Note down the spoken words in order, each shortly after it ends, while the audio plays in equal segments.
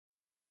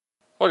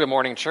Well, good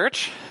morning,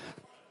 church.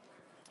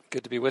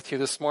 Good to be with you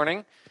this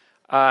morning.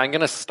 I'm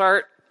going to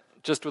start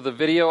just with a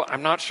video.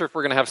 I'm not sure if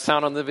we're going to have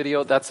sound on the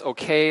video. That's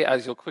okay.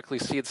 As you'll quickly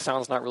see, the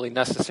sound's not really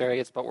necessary.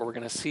 It's about what we're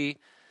going to see.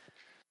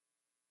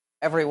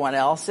 Everyone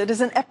else, it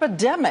is an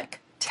epidemic,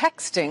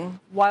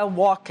 texting while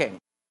walking.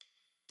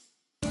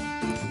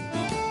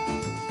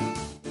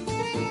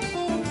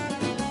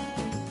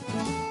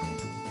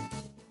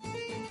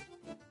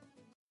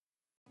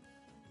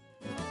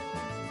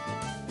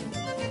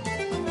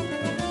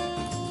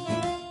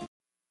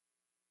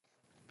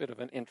 Bit of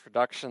an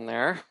introduction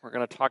there. We're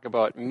going to talk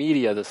about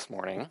media this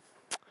morning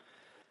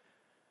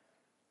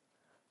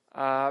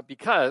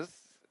because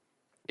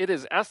it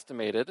is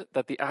estimated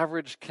that the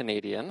average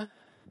Canadian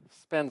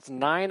spends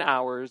 9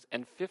 hours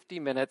and 50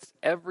 minutes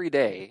every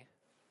day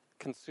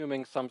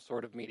consuming some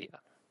sort of media.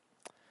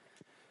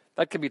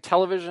 That could be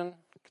television,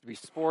 it could be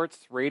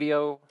sports,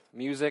 radio,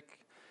 music,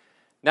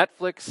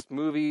 Netflix,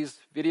 movies,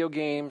 video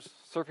games,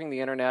 surfing the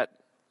internet,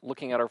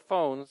 looking at our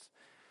phones,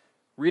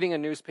 reading a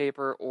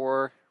newspaper,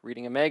 or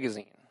reading a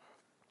magazine.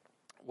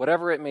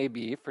 Whatever it may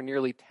be, for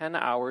nearly 10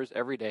 hours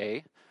every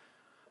day,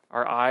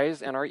 our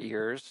eyes and our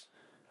ears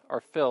are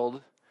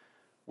filled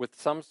with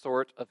some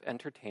sort of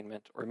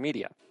entertainment or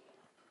media.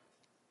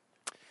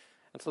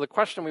 And so the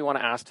question we want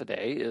to ask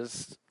today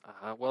is,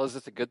 is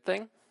this a good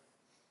thing?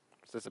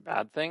 Is this a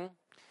bad thing?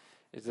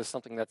 Is this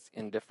something that's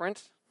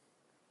indifferent?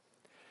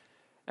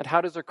 And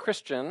how does a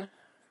Christian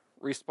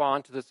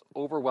respond to this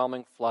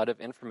overwhelming flood of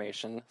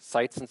information,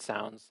 sights and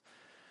sounds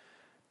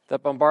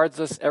that bombards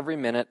us every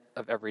minute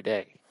of every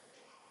day?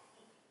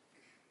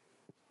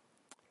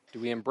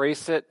 Do we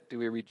embrace it? Do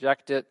we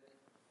reject it?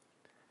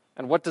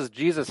 And what does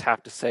Jesus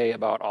have to say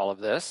about all of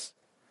this?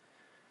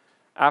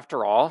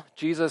 After all,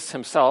 Jesus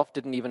himself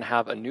didn't even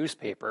have a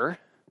newspaper,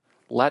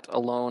 let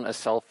alone a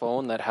cell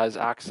phone that has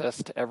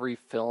access to every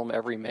film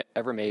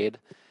ever made,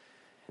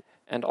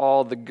 and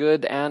all the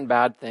good and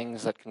bad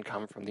things that can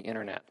come from the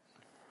internet.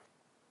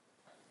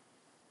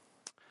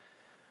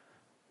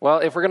 Well,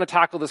 if we're going to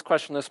tackle this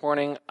question this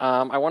morning,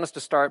 I want us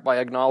to start by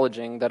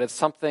acknowledging that it's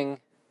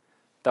something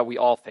that we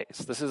all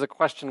face. This is a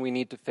question we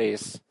need to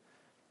face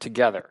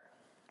together.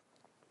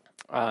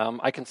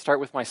 I can start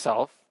with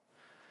myself.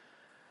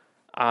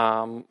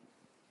 I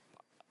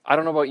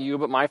don't know about you,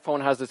 but my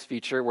phone has this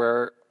feature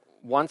where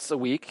once a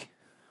week,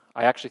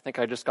 I actually think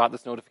I just got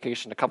this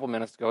notification a couple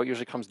minutes ago. It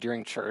usually comes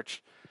during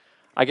church.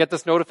 I get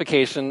this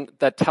notification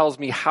that tells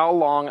me how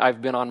long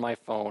I've been on my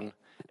phone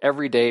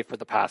every day for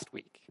the past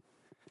week.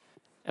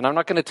 And I'm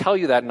not going to tell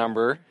you that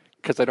number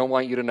because I don't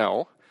want you to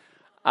know.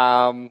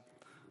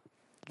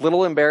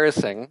 Little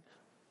embarrassing,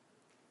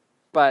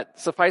 but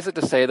suffice it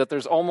to say that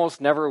there's almost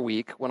never a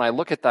week when I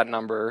look at that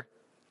number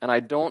and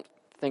I don't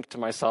think to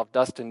myself,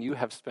 Dustin, you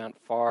have spent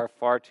far,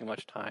 far too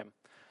much time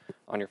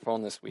on your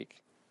phone this week.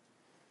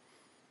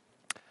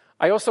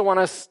 I also want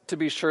us to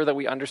be sure that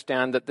we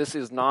understand that this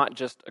is not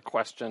just a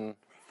question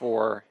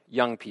for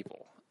young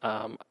people.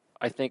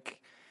 I think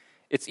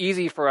it's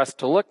easy for us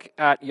to look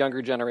at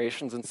younger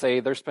generations and say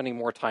they're spending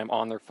more time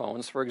on their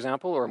phones, for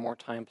example, or more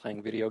time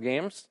playing video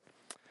games.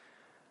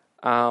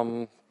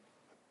 But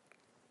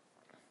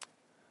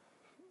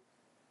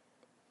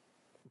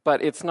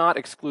it's not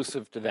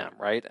exclusive to them,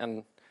 right?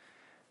 And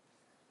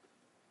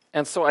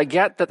so I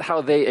get that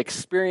how they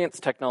experience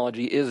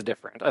technology is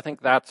different. I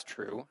think that's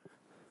true.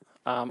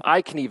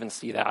 I can even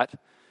see that.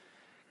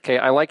 Okay,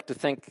 I like to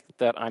think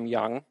that I'm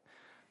young,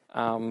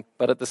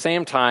 but at the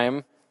same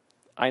time,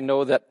 I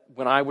know that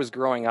when I was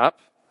growing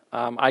up,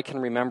 I can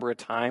remember a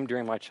time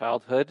during my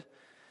childhood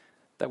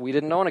that we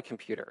didn't own a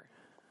computer.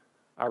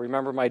 I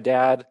remember my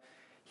dad,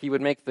 he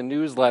would make the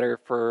newsletter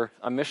for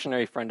a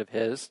missionary friend of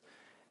his,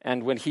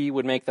 and when he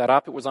would make that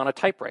up, it was on a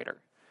typewriter.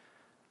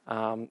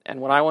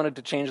 And when I wanted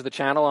to change the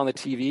channel on the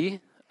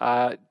TV,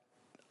 I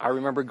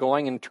remember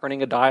going and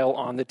turning a dial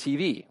on the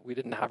TV. We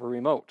didn't have a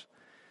remote.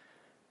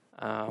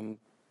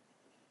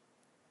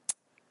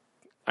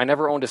 I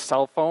never owned a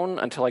cell phone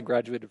until I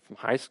graduated from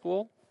high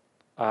school,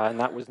 and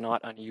that was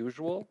not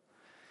unusual.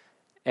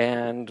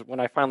 And when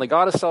I finally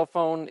got a cell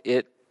phone,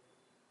 it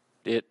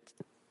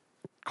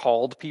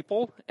called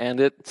people and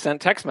it sent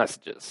text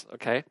messages,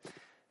 okay?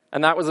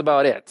 And that was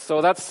about it.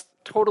 So that's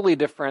totally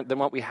different than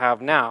what we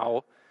have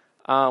now,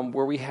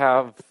 where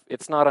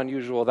it's not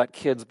unusual that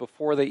kids,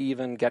 before they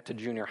even get to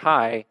junior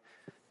high,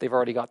 they've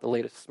already got the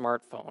latest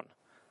smartphone.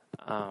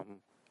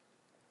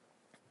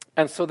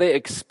 And so they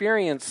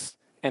experience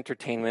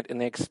entertainment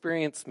and they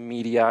experience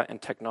media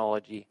and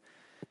technology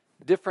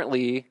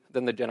differently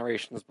than the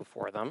generations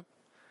before them.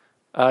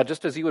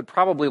 Just as you would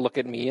probably look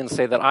at me and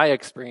say that I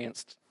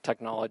experienced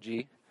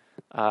technology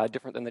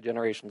different than the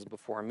generations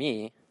before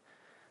me.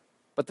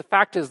 But the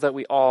fact is that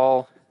we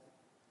all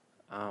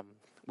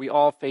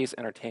face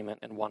entertainment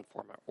in one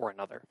form or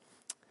another.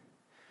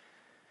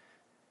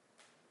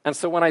 And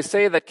so when I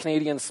say that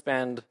Canadians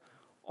spend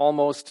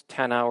almost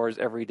 10 hours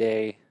every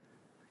day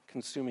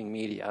consuming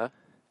media,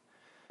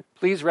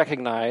 please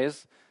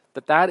recognize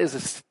that that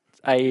is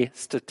a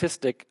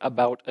statistic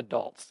about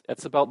adults.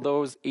 It's about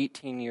those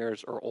 18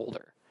 years or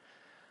older.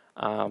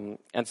 And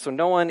so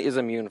no one is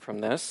immune from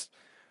this.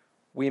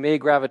 We may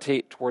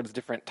gravitate towards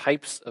different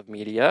types of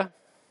media,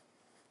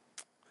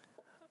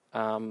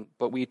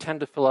 but we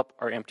tend to fill up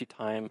our empty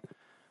time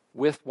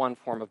with one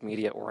form of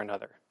media or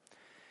another.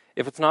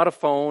 If it's not a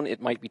phone,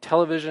 it might be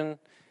television,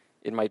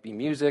 it might be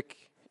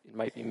music, it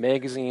might be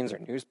magazines or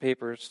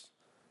newspapers.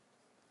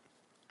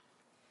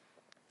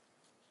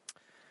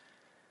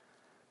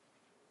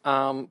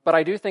 But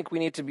I do think we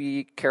need to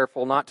be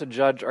careful not to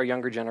judge our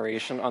younger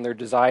generation on their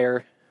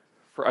desire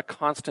for a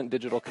constant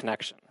digital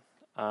connection.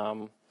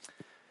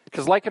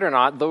 Because like it or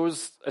not,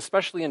 those,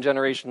 especially in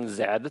Generation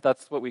Z,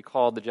 that's what we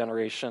call the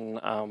generation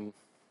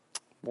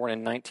born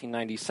in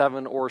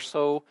 1997 or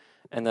so,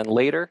 and then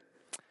later,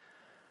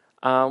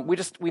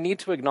 we need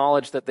to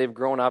acknowledge that they've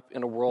grown up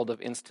in a world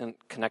of instant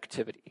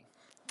connectivity.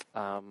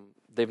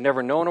 They've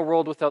never known a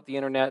world without the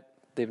internet.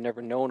 They've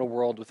never known a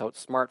world without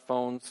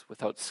smartphones,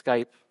 without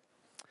Skype.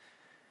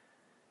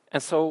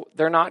 And so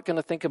they're not going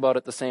to think about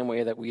it the same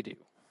way that we do.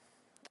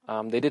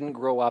 They didn't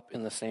grow up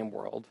in the same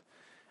world.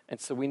 And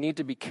so we need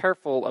to be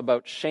careful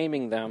about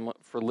shaming them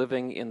for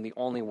living in the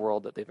only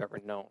world that they've ever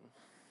known.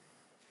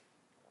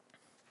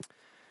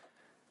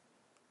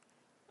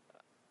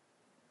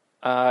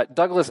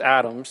 Douglas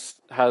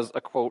Adams has a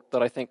quote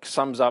that I think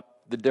sums up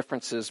the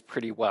differences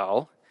pretty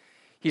well.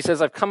 He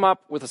says, "I've come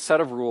up with a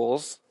set of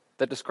rules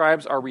that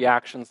describes our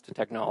reactions to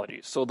technology.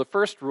 So the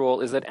first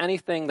rule is that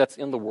anything that's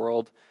in the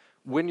world,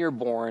 when you're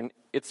born,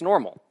 it's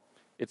normal.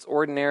 It's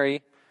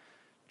ordinary,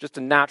 just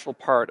a natural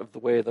part of the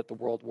way that the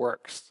world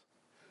works.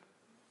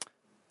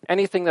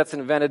 Anything that's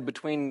invented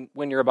between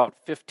when you're about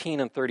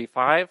 15 and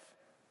 35,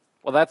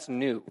 well, that's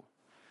new.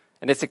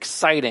 And it's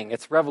exciting,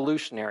 it's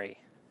revolutionary.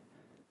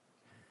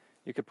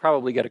 You could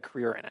probably get a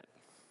career in it.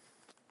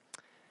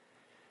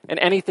 And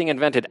anything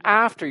invented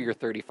after you're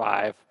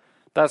 35,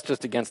 that's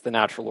just against the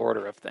natural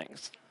order of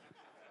things."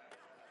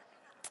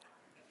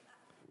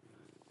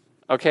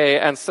 Okay,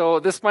 and so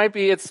it's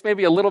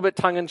maybe a little bit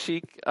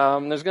tongue-in-cheek.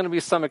 There's going to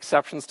be some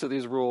exceptions to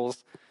these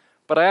rules,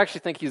 but I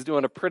actually think he's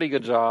doing a pretty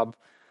good job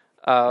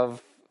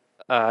of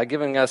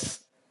giving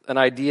us an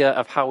idea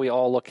of how we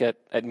all look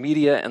at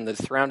media and the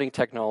surrounding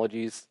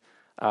technologies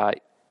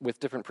with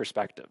different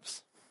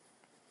perspectives.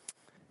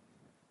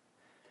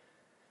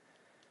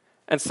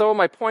 And so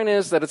my point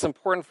is that it's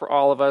important for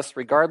all of us,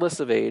 regardless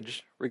of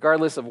age,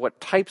 regardless of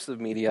what types of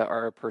media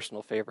are our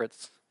personal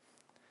favorites,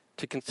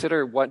 to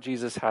consider what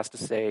Jesus has to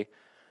say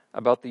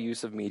about the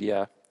use of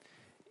media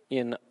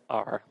in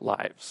our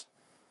lives.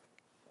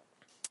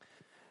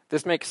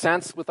 This makes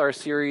sense with our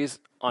series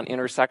on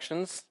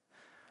intersections.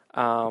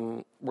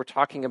 We're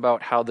talking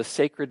about how the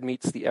sacred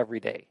meets the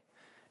everyday.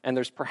 And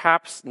there's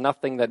perhaps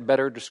nothing that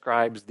better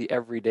describes the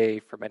everyday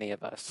for many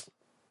of us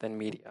than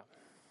media.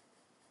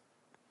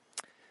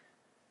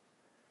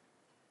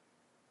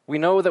 We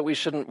know that we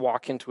shouldn't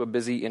walk into a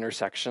busy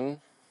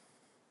intersection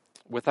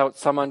without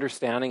some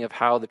understanding of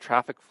how the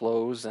traffic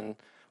flows and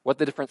what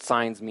the different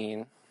signs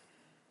mean.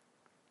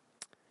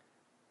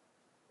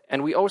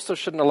 And we also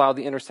shouldn't allow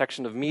the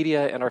intersection of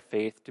media and our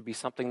faith to be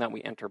something that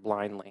we enter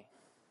blindly.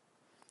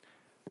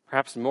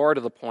 Perhaps more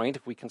to the point,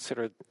 if we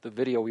consider the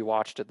video we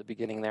watched at the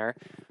beginning there,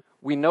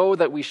 we know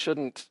that we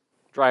shouldn't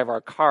drive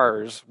our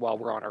cars while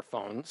we're on our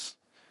phones.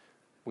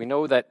 We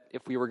know that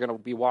if we were going to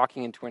be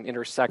walking into an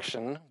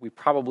intersection, we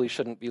probably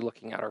shouldn't be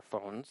looking at our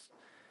phones.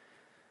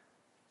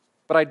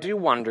 But I do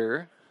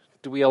wonder,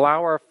 do we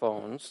allow our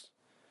phones,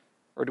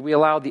 or do we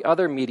allow the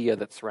other media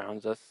that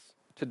surrounds us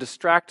to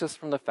distract us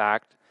from the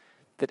fact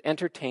that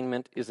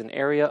entertainment is an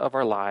area of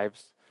our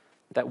lives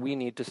that we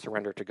need to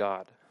surrender to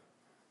God?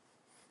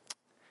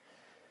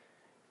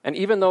 And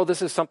even though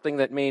this is something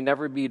that may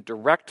never be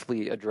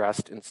directly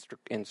addressed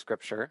in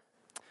Scripture,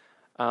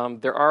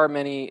 there are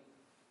many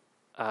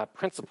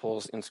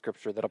principles in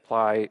Scripture that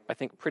apply, I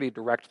think, pretty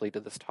directly to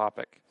this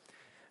topic.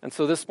 And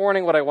so this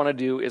morning what I want to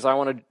do is I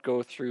want to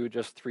go through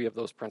just 3 of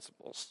those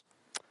principles.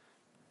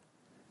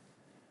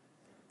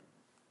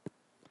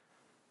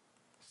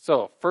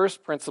 So,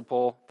 first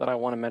principle that I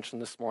want to mention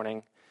this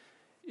morning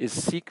is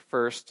seek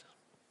first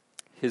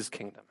His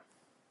kingdom.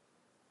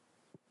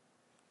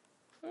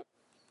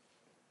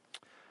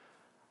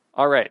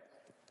 All right.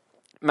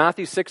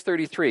 Matthew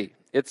 6:33,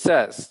 it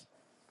says,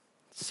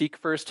 "Seek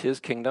first His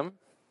kingdom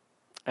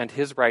and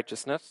His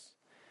righteousness,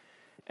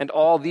 and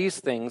all these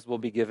things will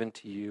be given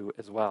to you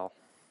as well."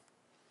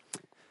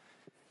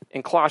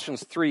 In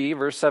Colossians 3,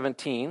 verse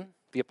 17,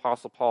 the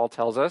Apostle Paul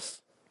tells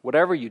us,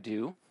 "Whatever you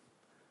do,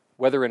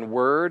 whether in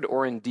word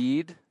or in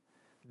deed,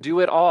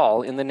 do it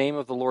all in the name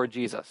of the Lord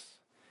Jesus,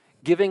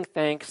 giving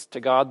thanks to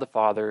God the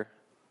Father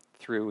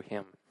through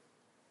Him."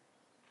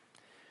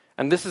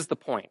 And this is the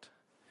point.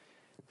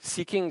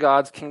 Seeking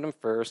God's kingdom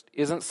first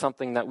isn't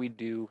something that we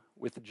do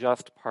with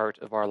just part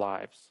of our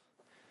lives.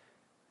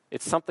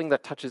 It's something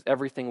that touches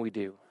everything we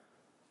do.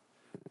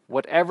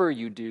 Whatever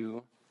you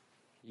do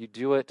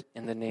it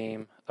in the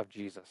name of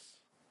Jesus.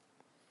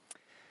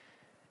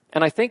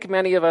 And I think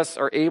many of us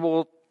are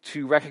able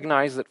to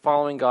recognize that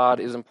following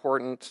God is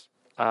important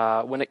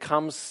when it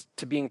comes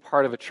to being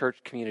part of a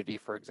church community,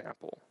 for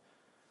example.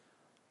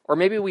 Or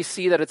maybe we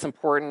see that it's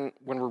important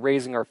when we're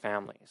raising our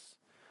families,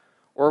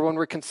 or when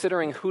we're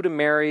considering who to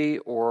marry,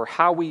 or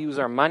how we use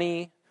our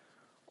money,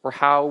 or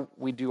how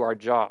we do our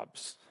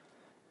jobs.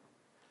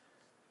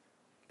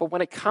 But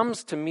when it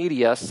comes to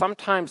media,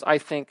 sometimes I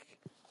think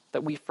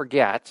that we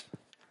forget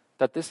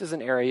that this is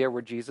an area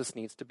where Jesus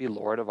needs to be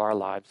Lord of our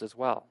lives as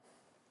well.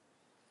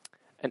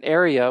 An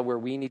area where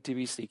we need to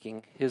be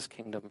seeking his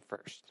kingdom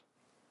first.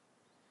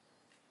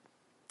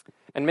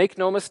 And make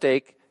no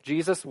mistake,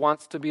 Jesus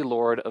wants to be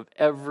Lord of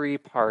every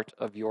part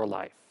of your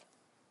life.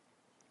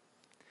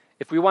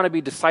 If we want to be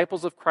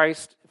disciples of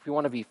Christ, if we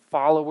want to be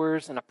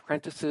followers and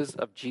apprentices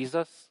of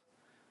Jesus,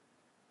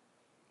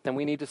 then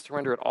we need to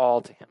surrender it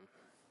all to him.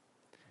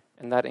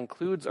 And that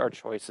includes our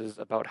choices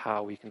about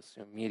how we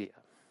consume media.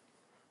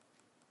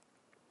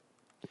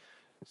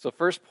 So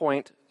first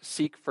point,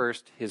 seek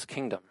first his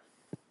kingdom.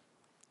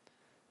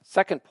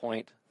 Second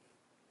point,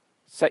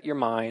 set your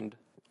mind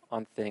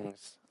on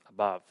things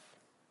above.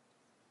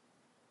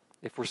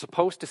 If we're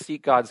supposed to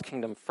seek God's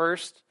kingdom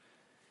first,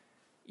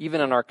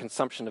 even in our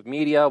consumption of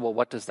media, well,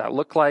 what does that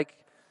look like?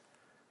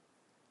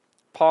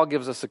 Paul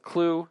gives us a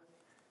clue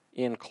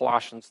in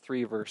Colossians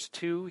 3, verse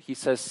 2. He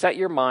says, set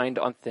your mind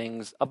on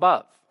things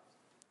above,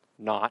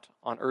 not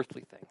on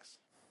earthly things.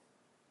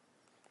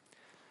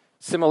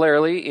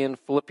 Similarly, in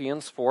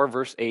Philippians 4,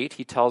 verse 8,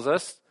 he tells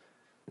us,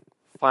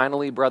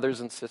 finally, brothers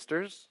and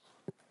sisters,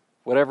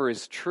 whatever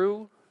is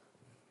true,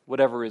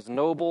 whatever is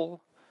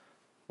noble,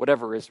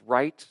 whatever is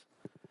right,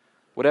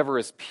 whatever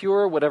is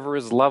pure, whatever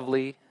is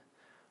lovely,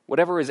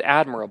 whatever is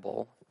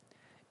admirable,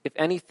 if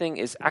anything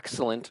is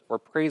excellent or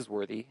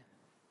praiseworthy,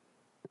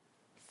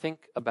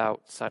 think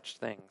about such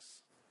things.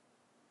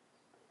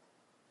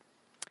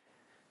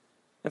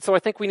 And so I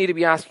think we need to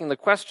be asking the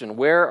question,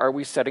 where are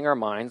we setting our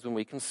minds when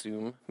we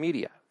consume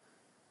media?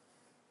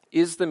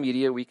 Is the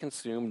media we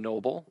consume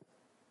noble?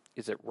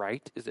 Is it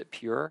right? Is it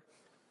pure?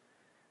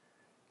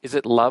 Is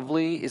it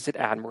lovely? Is it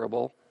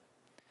admirable?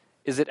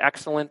 Is it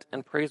excellent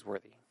and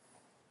praiseworthy?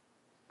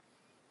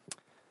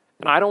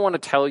 And I don't want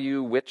to tell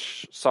you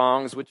which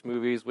songs, which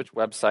movies, which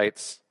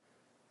websites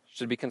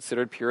should be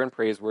considered pure and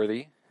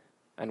praiseworthy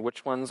and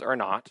which ones are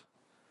not.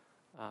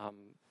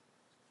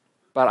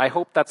 But I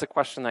hope that's a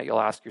question that you'll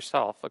ask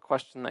yourself, a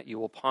question that you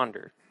will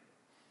ponder.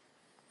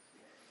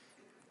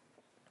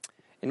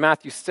 In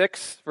Matthew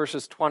 6,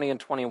 verses 20 and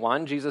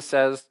 21, Jesus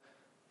says,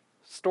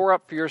 store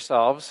up for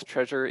yourselves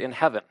treasure in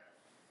heaven,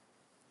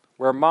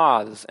 where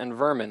moths and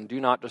vermin do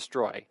not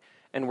destroy,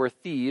 and where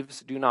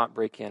thieves do not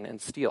break in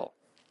and steal.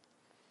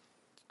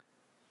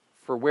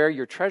 For where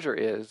your treasure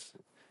is,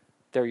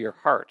 there your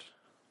heart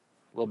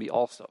will be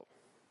also.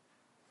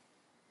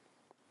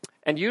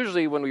 And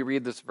usually when we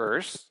read this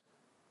verse,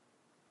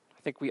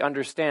 I think we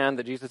understand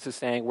that Jesus is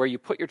saying, where you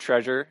put your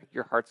treasure,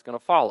 your heart's going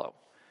to follow.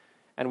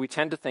 And we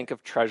tend to think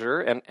of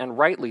treasure, and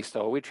rightly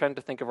so, we tend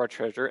to think of our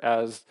treasure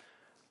as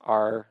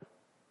our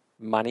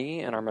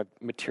money and our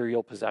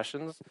material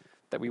possessions,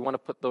 that we want to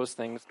put those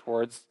things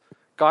towards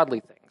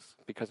godly things,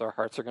 because our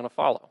hearts are going to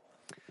follow.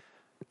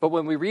 But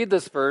when we read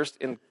this verse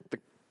in the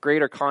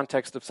greater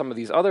context of some of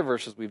these other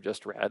verses we've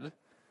just read,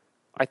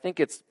 I think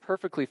it's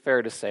perfectly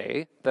fair to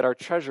say that our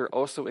treasure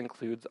also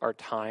includes our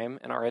time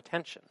and our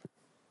attention.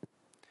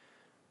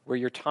 Where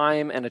your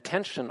time and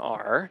attention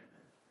are,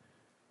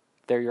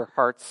 there your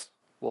hearts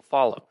will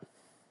follow.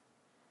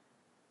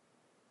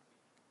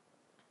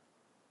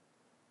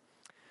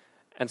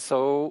 And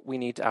so we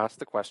need to ask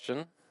the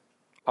question,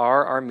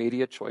 are our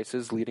media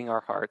choices leading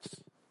our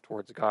hearts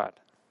towards God?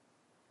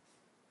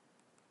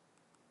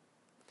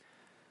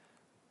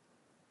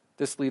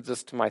 This leads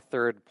us to my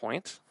third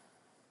point.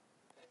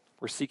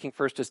 We're seeking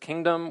first his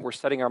kingdom, we're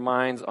setting our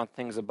minds on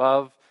things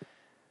above,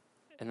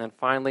 and then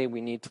finally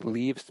we need to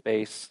leave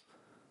space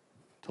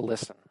to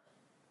listen.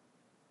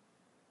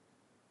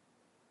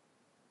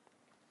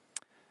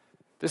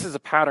 This is a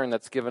pattern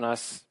that's given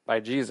us by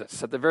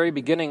Jesus. At the very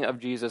beginning of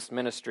Jesus'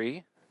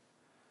 ministry,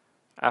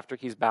 after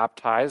he's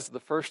baptized, the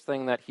first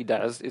thing that he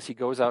does is he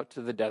goes out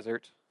to the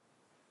desert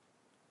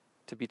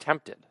to be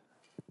tempted.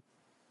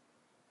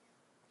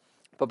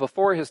 But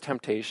before his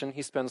temptation,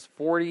 he spends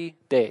 40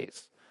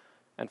 days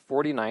and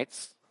 40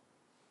 nights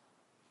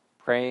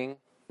praying,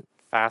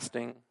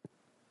 fasting,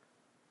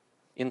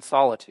 in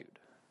solitude.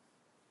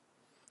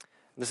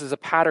 This is a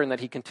pattern that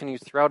he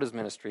continues throughout his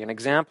ministry. An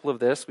example of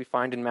this we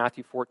find in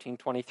Matthew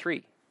 14:23.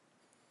 It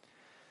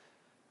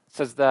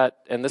says that,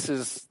 and this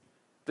is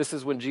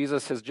when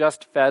Jesus has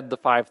just fed the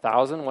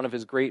 5,000, one of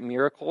his great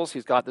miracles.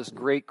 He's got this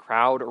great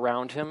crowd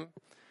around him.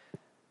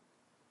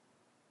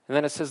 And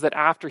then it says that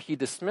after he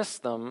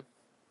dismissed them,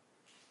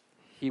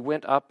 he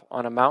went up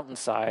on a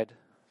mountainside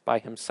by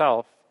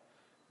himself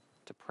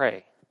to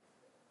pray.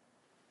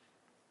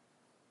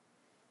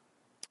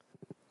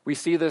 We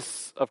see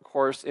this, of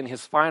course, in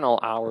his final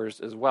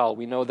hours as well.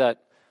 We know that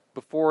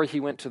before he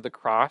went to the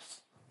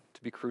cross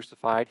to be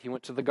crucified, he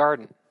went to the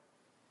garden.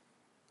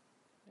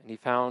 And he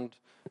found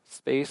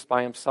space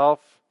by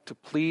himself to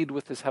plead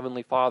with his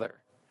heavenly Father,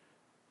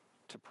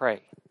 to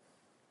pray.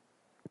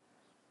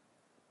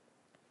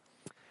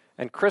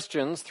 And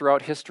Christians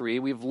throughout history,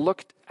 we've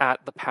looked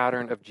at the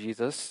pattern of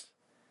Jesus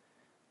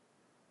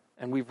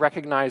and we've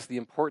recognized the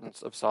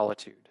importance of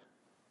solitude,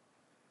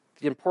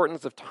 the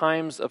importance of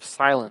times of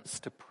silence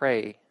to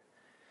pray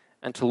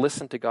and to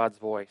listen to God's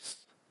voice,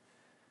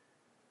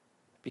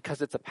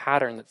 because it's a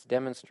pattern that's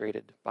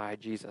demonstrated by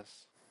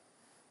Jesus.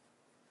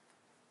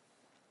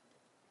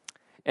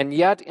 And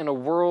yet, in a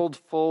world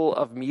full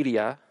of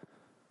media,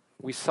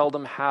 we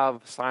seldom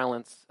have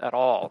silence at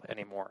all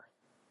anymore.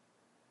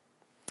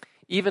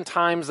 Even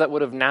times that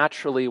would have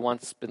naturally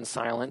once been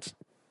silent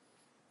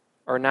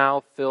are now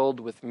filled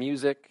with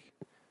music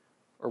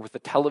or with the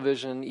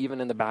television,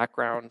 even in the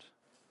background.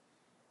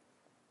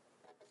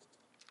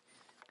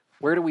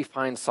 Where do we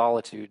find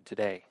solitude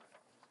today?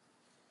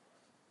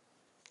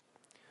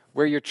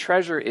 Where your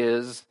treasure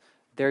is,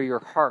 there your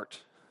heart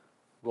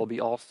will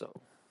be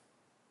also.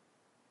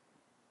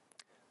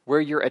 Where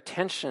your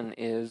attention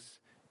is,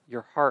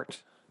 your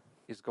heart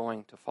is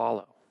going to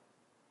follow.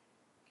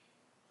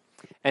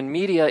 And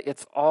media,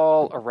 it's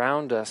all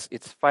around us.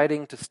 It's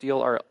fighting to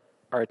steal our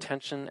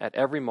attention at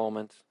every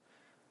moment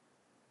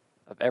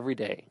of every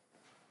day.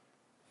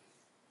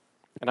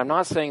 And I'm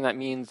not saying that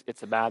means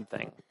it's a bad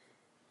thing.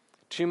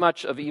 Too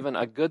much of even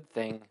a good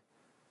thing,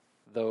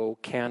 though,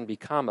 can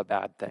become a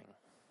bad thing.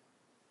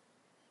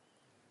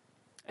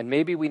 And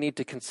maybe we need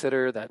to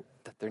consider that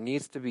there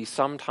needs to be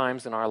some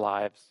times in our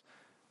lives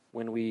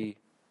when we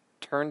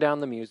turn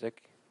down the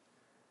music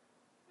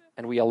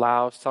and we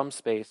allow some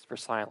space for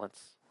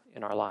silence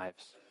in our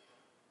lives.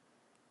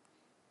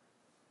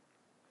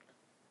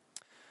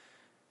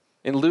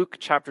 In Luke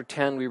chapter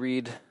 10, we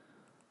read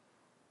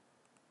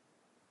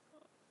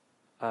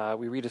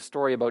a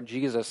story about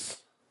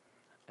Jesus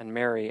and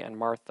Mary and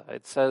Martha.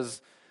 It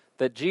says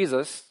that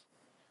Jesus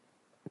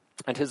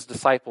and his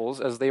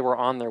disciples, as they were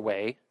on their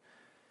way,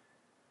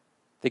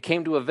 they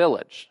came to a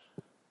village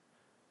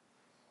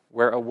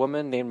where a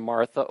woman named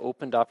Martha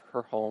opened up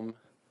her home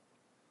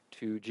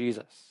to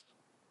Jesus.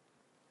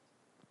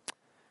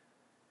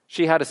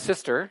 She had a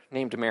sister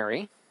named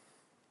Mary,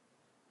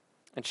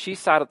 and she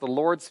sat at the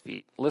Lord's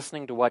feet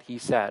listening to what he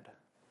said.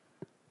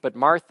 But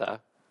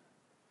Martha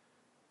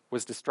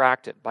was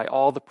distracted by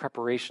all the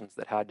preparations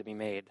that had to be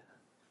made.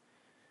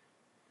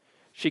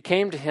 She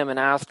came to him and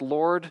asked,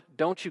 "Lord,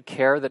 don't you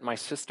care that my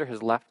sister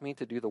has left me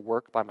to do the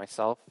work by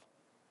myself?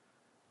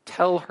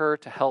 Tell her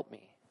to help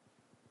me."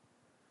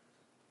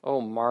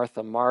 "Oh,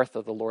 Martha,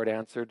 Martha," the Lord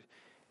answered,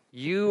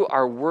 "you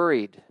are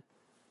worried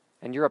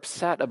and you're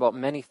upset about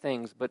many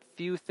things, but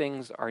few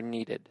things are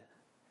needed.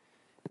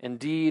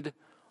 Indeed,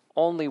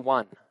 only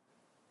one.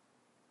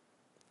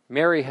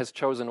 Mary has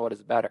chosen what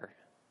is better,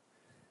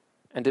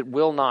 and it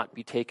will not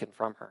be taken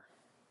from her."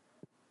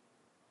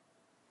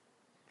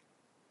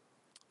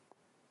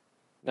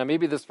 Now,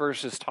 maybe this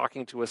verse is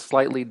talking to a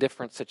slightly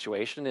different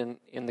situation.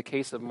 In the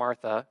case of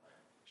Martha,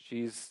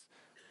 she's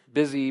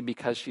busy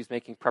because she's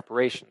making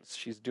preparations.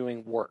 She's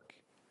doing work.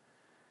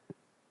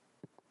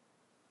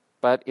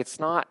 But it's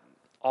not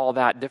all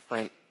that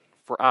different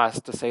for us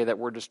to say that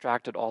we're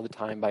distracted all the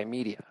time by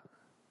media.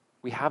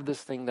 We have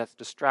this thing that's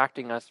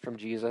distracting us from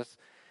Jesus.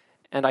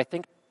 And I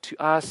think to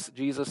us,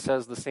 Jesus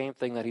says the same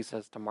thing that he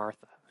says to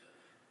Martha.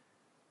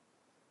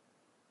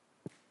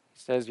 He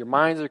says, your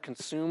minds are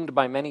consumed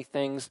by many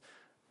things,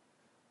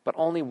 but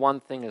only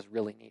one thing is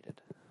really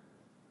needed: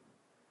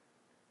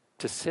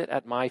 to sit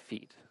at my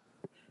feet,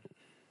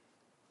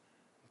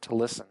 to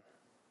listen.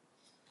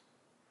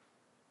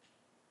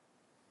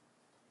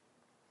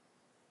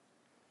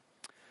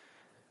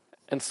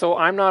 And so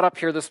I'm not up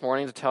here this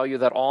morning to tell you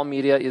that all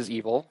media is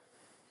evil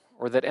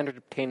or that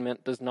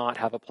entertainment does not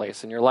have a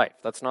place in your life.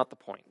 That's not the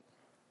point.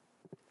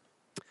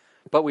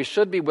 But we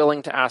should be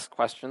willing to ask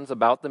questions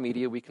about the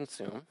media we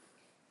consume,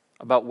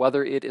 about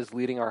whether it is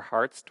leading our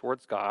hearts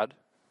towards God.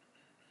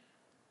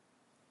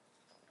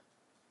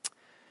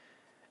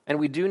 And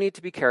we do need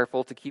to be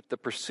careful to keep the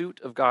pursuit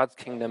of God's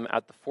kingdom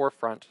at the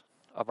forefront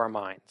of our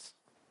minds.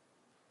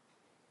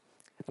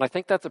 And I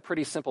think that's a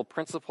pretty simple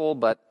principle,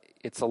 but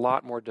it's a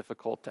lot more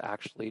difficult to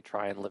actually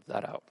try and live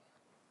that out.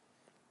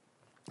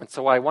 And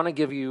so I want to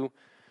give you,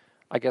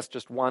 I guess,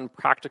 just one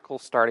practical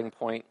starting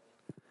point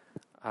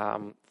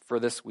for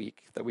this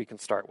week that we can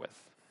start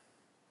with.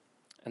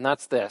 And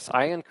that's this.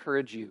 I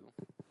encourage you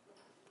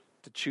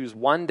to choose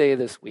one day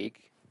this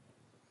week,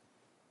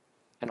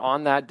 and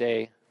on that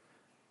day,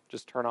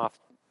 just turn off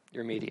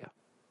your media.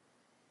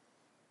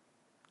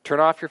 Turn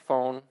off your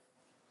phone,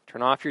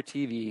 turn off your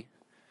TV,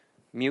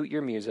 mute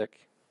your music.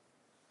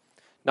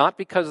 Not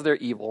because they're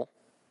evil,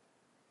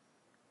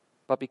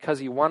 but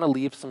because you want to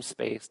leave some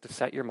space to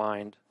set your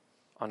mind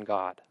on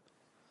God.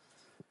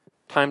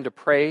 Time to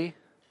pray,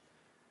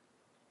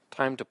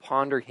 time to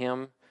ponder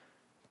him,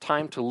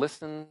 time to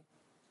listen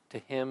to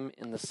him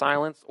in the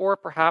silence, or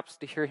perhaps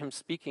to hear him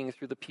speaking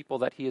through the people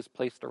that he has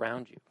placed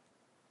around you.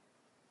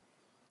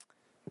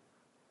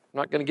 I'm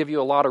not going to give you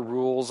a lot of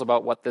rules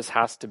about what this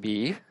has to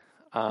be.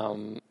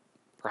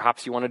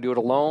 Perhaps you want to do it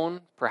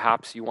alone.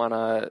 Perhaps you want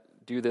to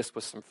do this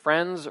with some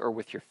friends or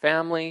with your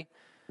family.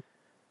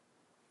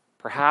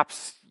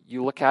 Perhaps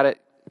you look at it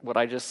what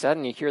I just said,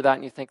 and you hear that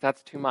and you think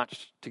that's too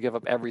much to give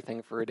up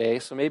everything for a day.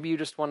 So maybe you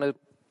just want to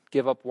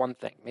give up one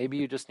thing. Maybe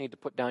you just need to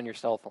put down your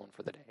cell phone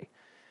for the day.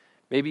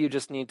 Maybe you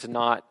just need to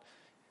not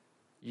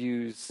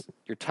use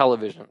your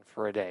television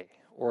for a day,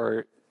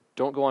 or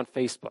don't go on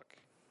Facebook.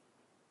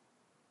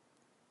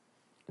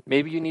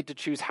 Maybe you need to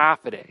choose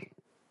half a day.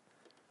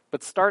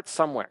 But start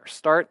somewhere.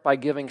 Start by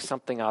giving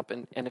something up.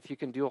 And if you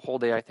can do a whole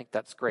day, I think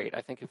that's great.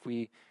 I think if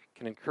we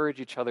can encourage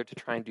each other to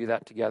try and do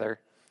that together,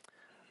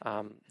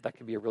 that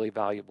could be a really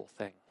valuable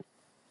thing.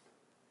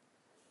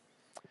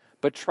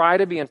 But try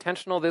to be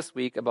intentional this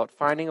week about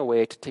finding a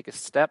way to take a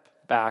step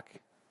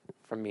back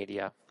from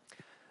media.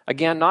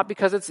 Again, not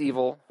because it's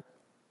evil,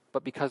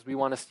 but because we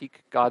want to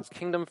seek God's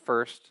kingdom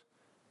first,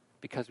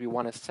 because we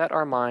want to set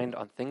our mind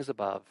on things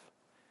above,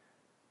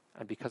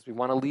 and because we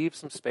want to leave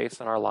some space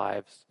in our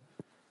lives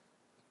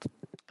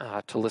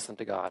to listen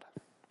to God.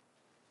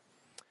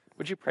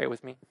 Would you pray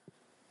with me?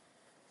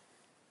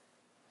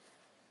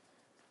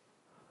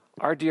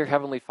 Our dear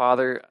Heavenly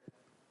Father,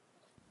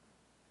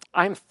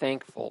 I'm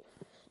thankful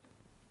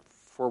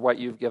for what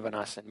you've given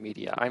us in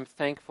media. I'm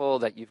thankful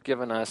that you've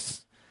given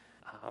us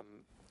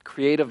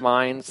creative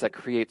minds that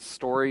create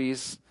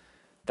stories,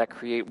 that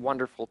create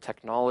wonderful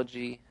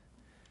technology.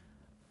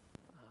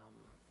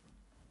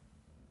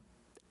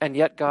 And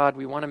yet, God,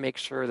 we want to make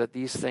sure that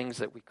these things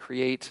that we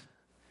create,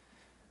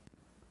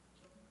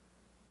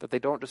 that they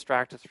don't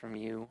distract us from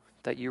you,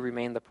 that you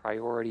remain the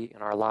priority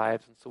in our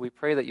lives. And so we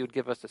pray that you would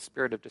give us a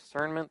spirit of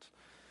discernment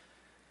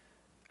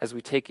as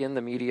we take in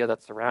the media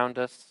that's around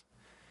us.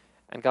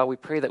 And God, we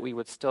pray that we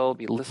would still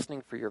be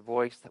listening for your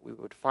voice, that we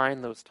would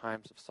find those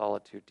times of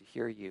solitude to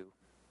hear you,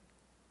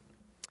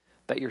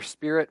 that your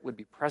spirit would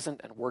be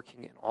present and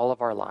working in all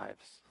of our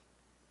lives.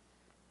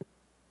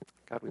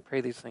 God, we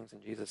pray these things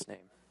in Jesus' name.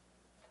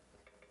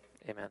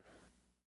 Amen.